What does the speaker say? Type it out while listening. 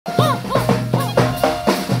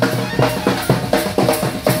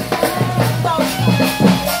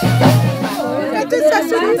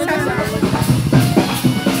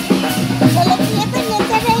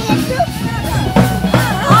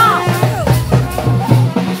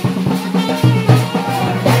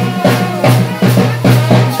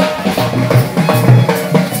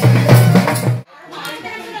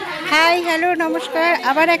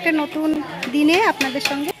আবার একটা নতুন দিনে আপনাদের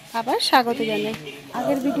সঙ্গে আবার স্বাগত জানাই।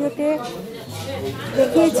 আগের ভিডিওতে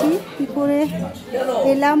দেখিয়েছি কী করে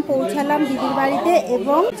এলাম, পৌঁছালাম দিদির বাড়িতে,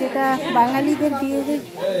 এবং যেটা বাঙালিদের বিয়ের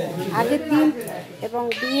আগের দিন এবং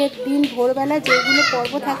বিয়ের দিন ভোরবেলা যেগুলো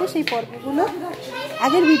পর্ব থাকে সেই পর্বগুলো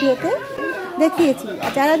আগের ভিডিওতে দেখিয়েছি।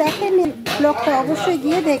 আর যারা দেখেন ব্লগটা অবশ্যই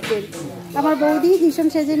গিয়ে দেখবেন। আমার বৌদি ভীষণ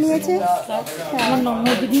সেজে নিয়েছে,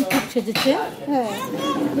 খুব সেজেছে। হ্যাঁ,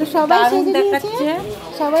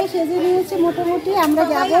 সবাই সেজে নিয়েছে মোটামুটি। আমরা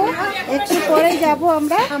যাব, একটু পরেই যাব।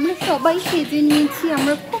 আমরা সবাই সেজে নিয়েছি,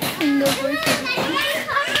 আমরা খুব সুন্দর করে সেজেছি।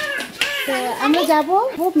 তো আমরা যাব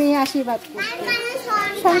মেয়ে আশীর্বাদ করতে।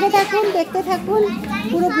 সঙ্গে থাকুন, দেখতে থাকুন,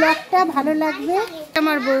 পুরো ব্লগটা ভালো লাগবে।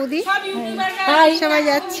 আমার বৌদি সবাই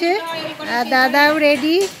যাচ্ছে, দাদাও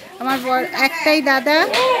রেডি, আমার একটাই দাদা,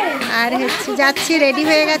 আর হচ্ছে যাচ্ছে, রেডি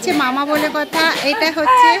হয়ে গেছে, মামা বলে কথা।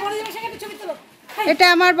 এটা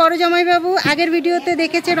আমার বড় জামাইবাবু। আগের ভিডিওতে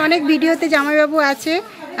দেখেছেন, অনেক ভিডিওতে জামাইবাবু আছে,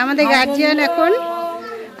 আমাদের গার্জিয়ান এখন।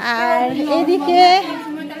 আর এদিকে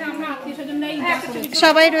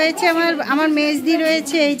সবাই রয়েছে, আমার মেজদি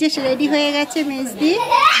রয়েছে, এই যে রেডি হয়ে গেছে মেজদি,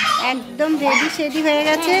 একদম রেডি হয়ে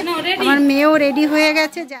গেছে। আমার মেয়েও রেডি হয়ে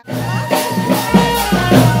গেছে।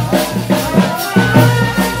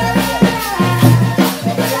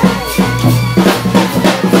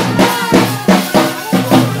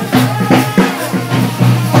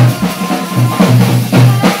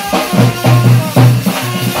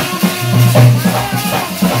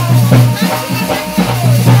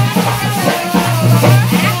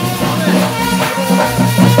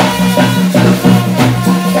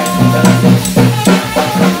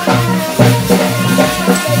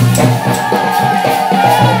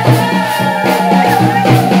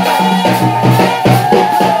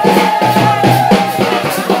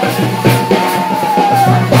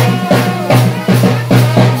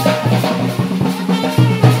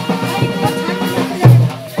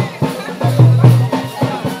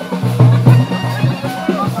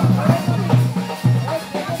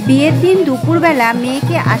 বিয়ের দিন দুপুরবেলা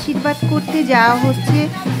মেয়েকে আশীর্বাদ করতে যাওয়া হচ্ছে।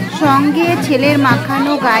 সঙ্গে ছেলের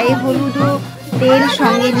মাখানো গায়ে হলুদ ও তেল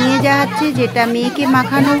সঙ্গে নিয়ে যাওয়া হচ্ছে, যেটা মেয়েকে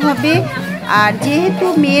মাখানো হবে। আর যেহেতু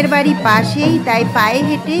মেয়ের বাড়ি পাশেই, তাই পায়ে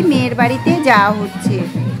হেঁটে মেয়ের বাড়িতে যাওয়া হচ্ছে।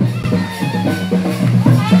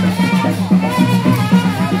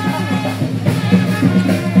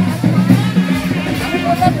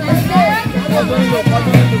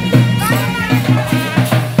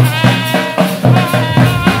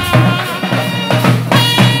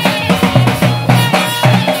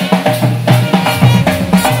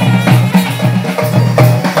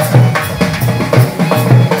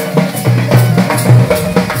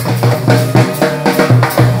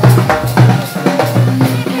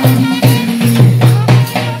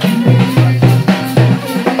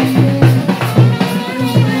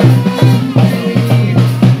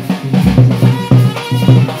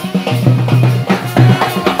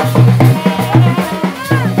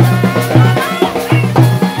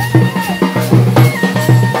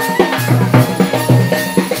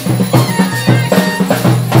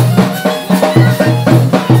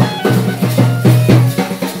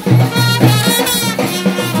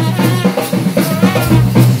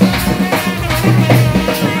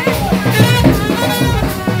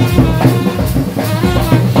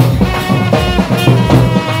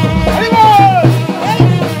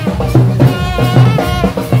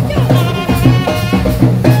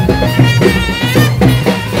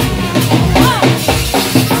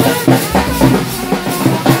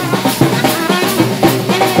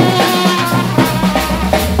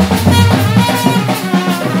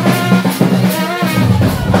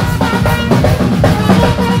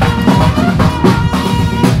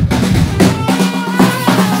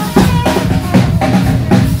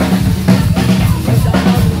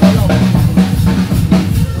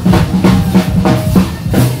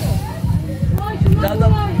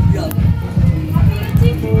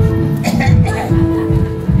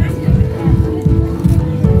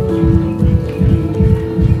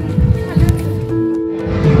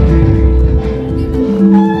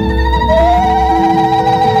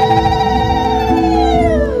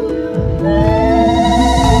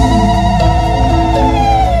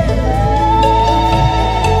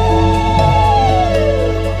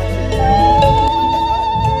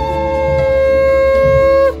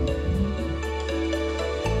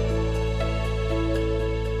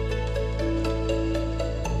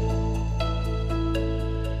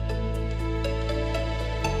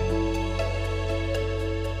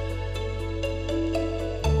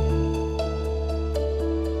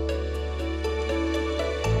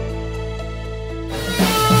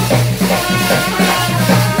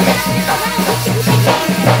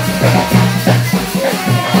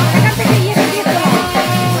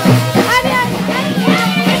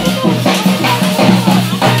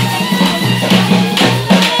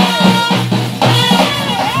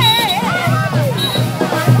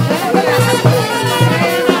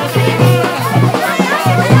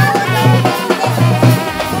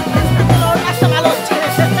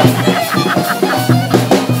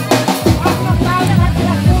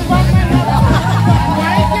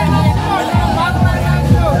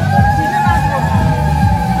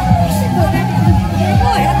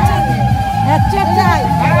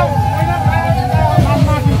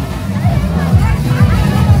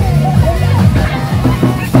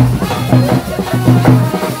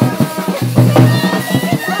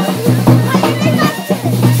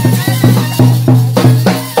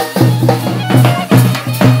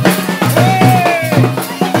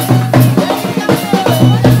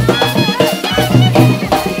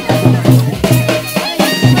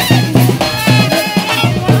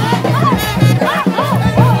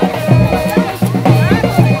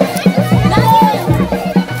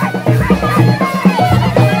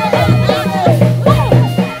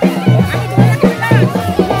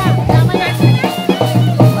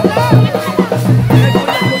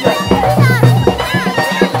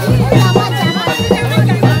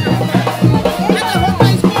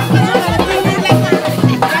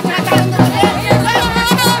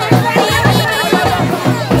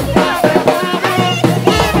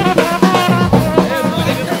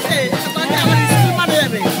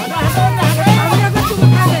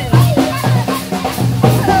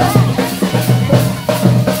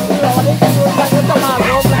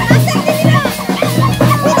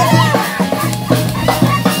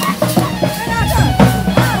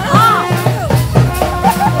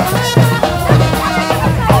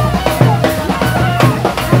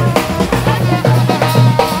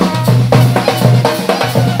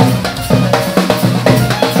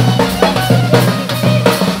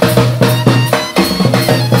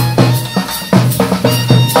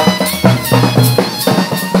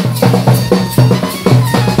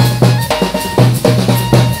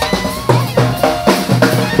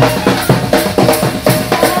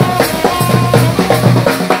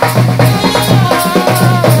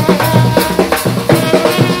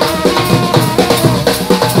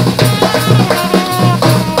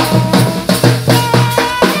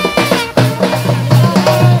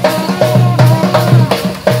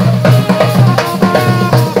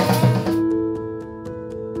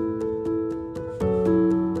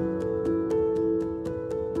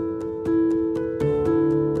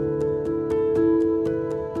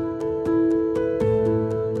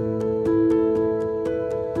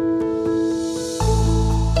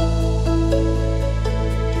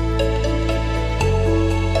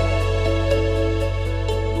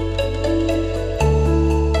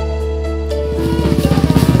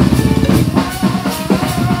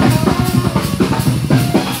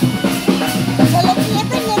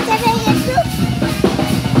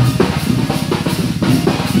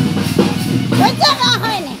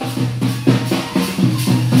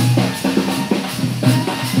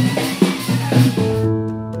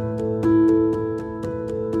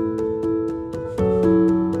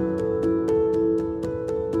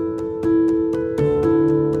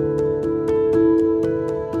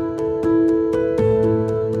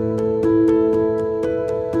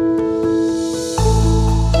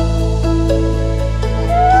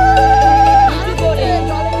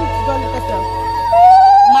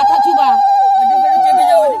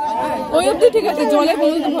 বলে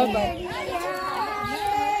কোনো তো ভয় পায়।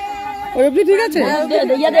 ওই অবধি ঠিক আছে?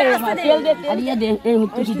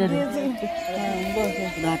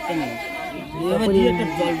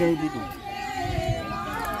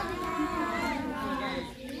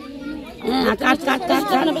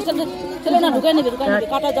 ঢুকে নেবে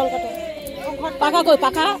কাটা জল কাটা পাকা কই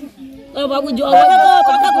পাকা বাবু জল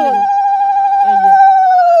পাকা কই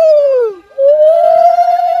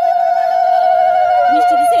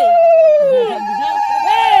মিষ্টি দিছে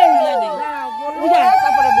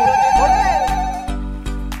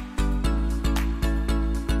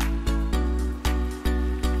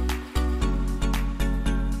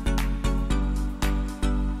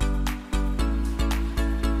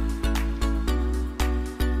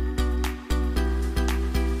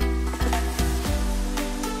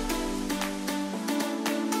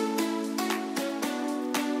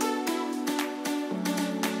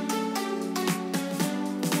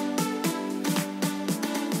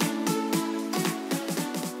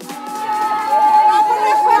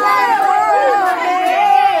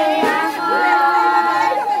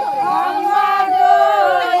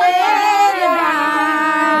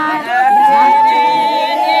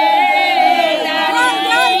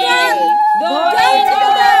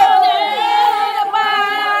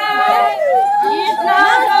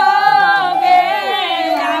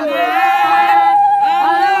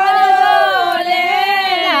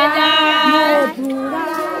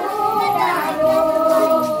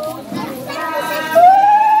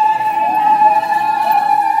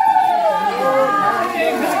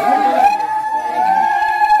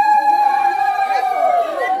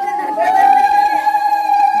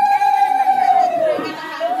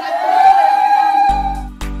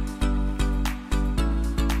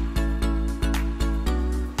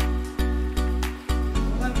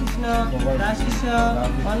দাসিষ্য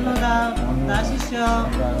Annada দাসিষ্য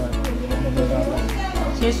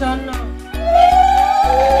শেষন্ন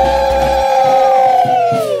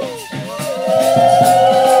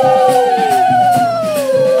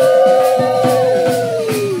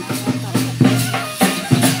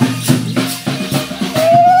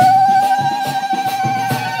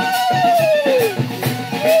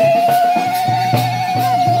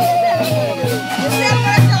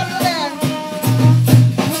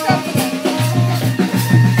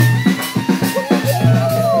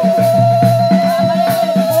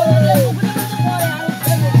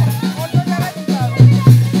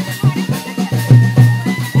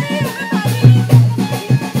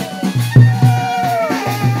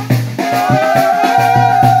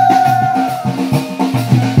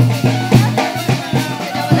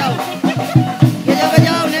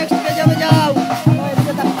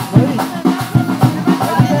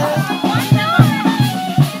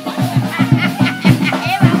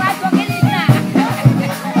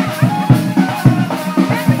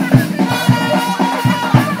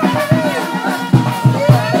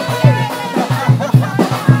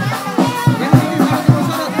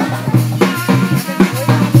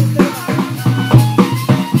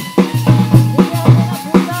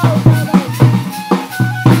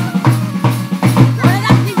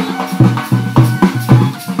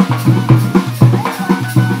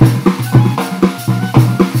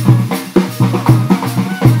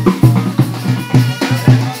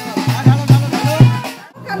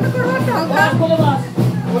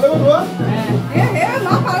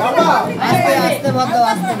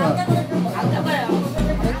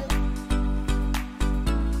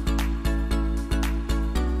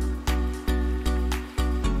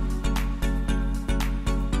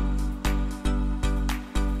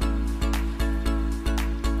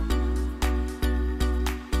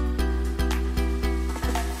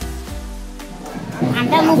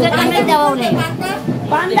anda muka kami jauh nih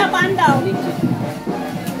panda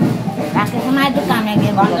pakai sama itu kami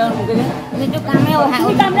gitu panda mungkin itu kami orang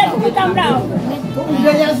itu tambah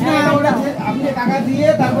udah ya sudah udah আপনি টাকা দিয়ে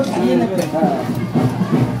তারপর দিয়ে নেবেন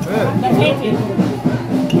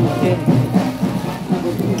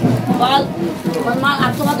বল মা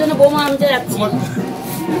আর তোমার জন্য বৌমা আনতে যাচ্ছি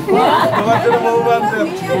তোমার জন্য বৌমা আনতে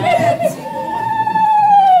যাচ্ছি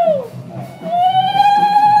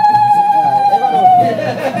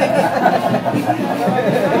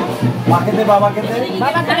মাকে দে বাবাকে দে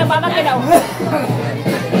বাবাকে দাও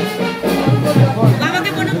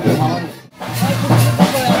বাবাকে বলো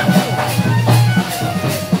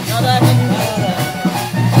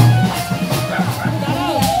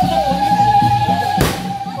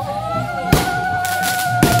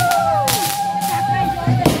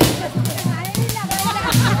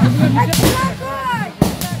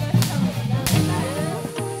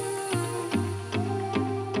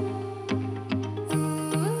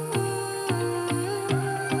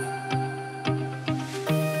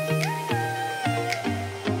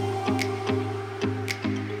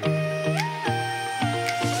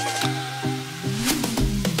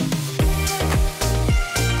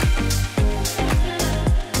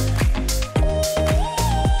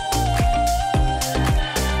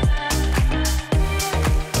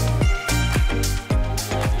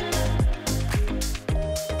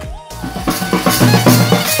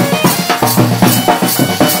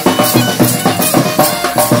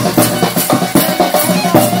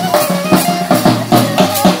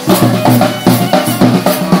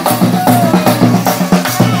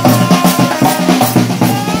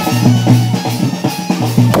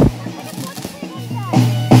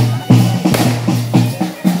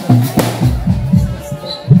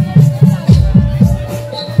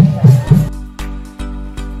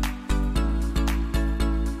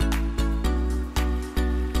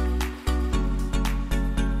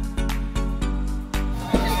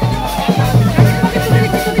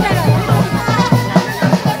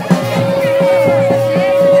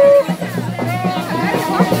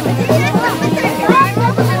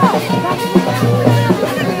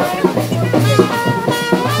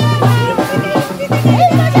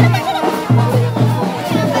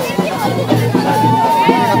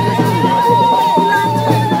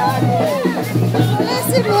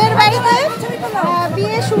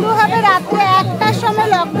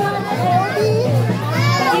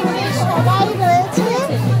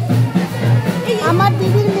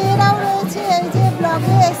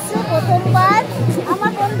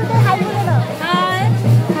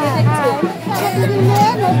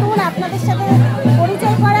আপনাদের সাথে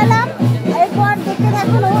পরিচয় করালাম। এরপর দেখতে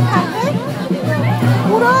থাকুন, ও থাকবে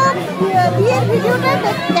পুরো বিয়ের ভিডিওটা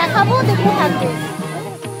দেখাবো, দেখতে থাকবে।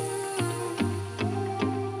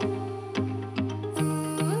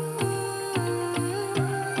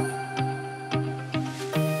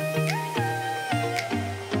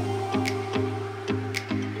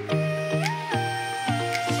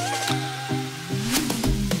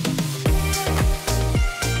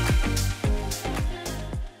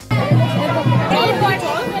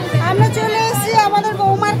 আমরা চলে এসেছি আমাদের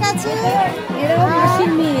বৌমার কাছে। এরাও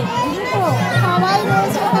মাসির মেয়ে, সবাই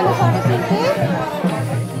রয়েছে ওখানে ফটো তুলতে।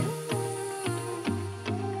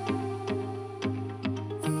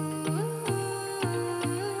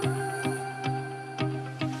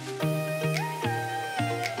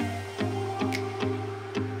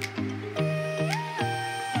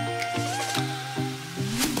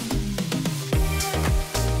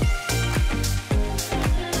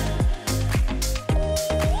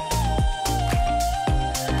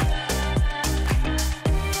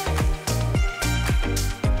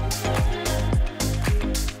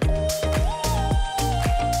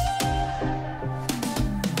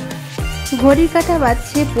 ঘড়ির কাঁটা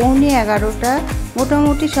বাজছে 11:45।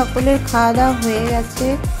 মোটামুটি সকলের খাওয়া দাওয়া হয়ে গেছে।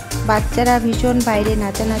 বাচ্চারা ভীষণ বাইরে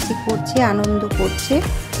নাচানাচি করছে, আনন্দ করছে।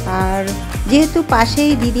 আর যেহেতু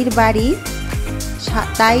পাশেই দিদির বাড়ি,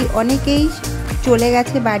 তাই অনেকেই চলে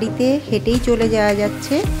গেছে বাড়িতে, হেঁটেই চলে যাওয়া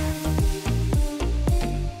যাচ্ছে।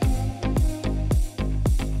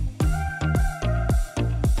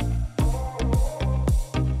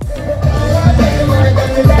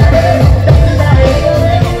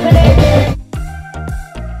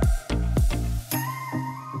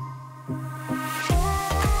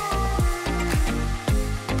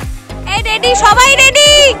 রেডি, সবাই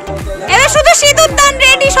রেডি, এবার শুধু সিঁদুর দান,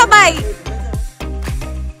 রেডি সবাই।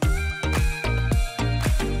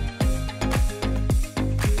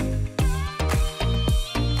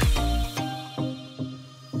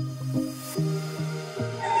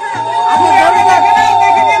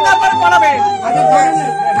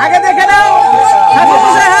 আগে দেখে নাও,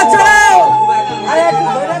 হাত ছড়াও।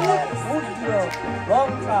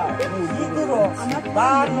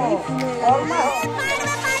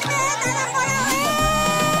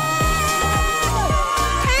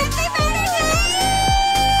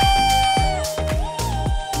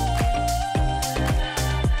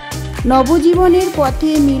 নবজীবনের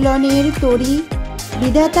পথে মিলনের তরি,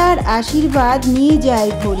 বিধাতার আশীর্বাদ নিয়ে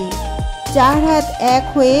যায় ভরি। চার হাত এক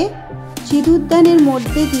হয়ে সিঁদুরদানের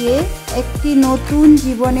মধ্যে দিয়ে একটি নতুন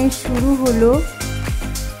জীবনের শুরু হলো।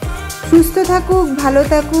 সুস্থ থাকুক, ভালো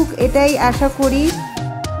থাকুক, এটাই আশা করি।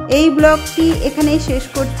 এই ব্লগটি এখানেই শেষ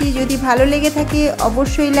করছি। যদি ভালো লেগে থাকে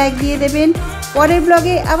অবশ্যই লাইক দিয়ে দেবেন। পরের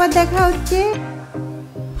ব্লগে আবার দেখা হচ্ছে।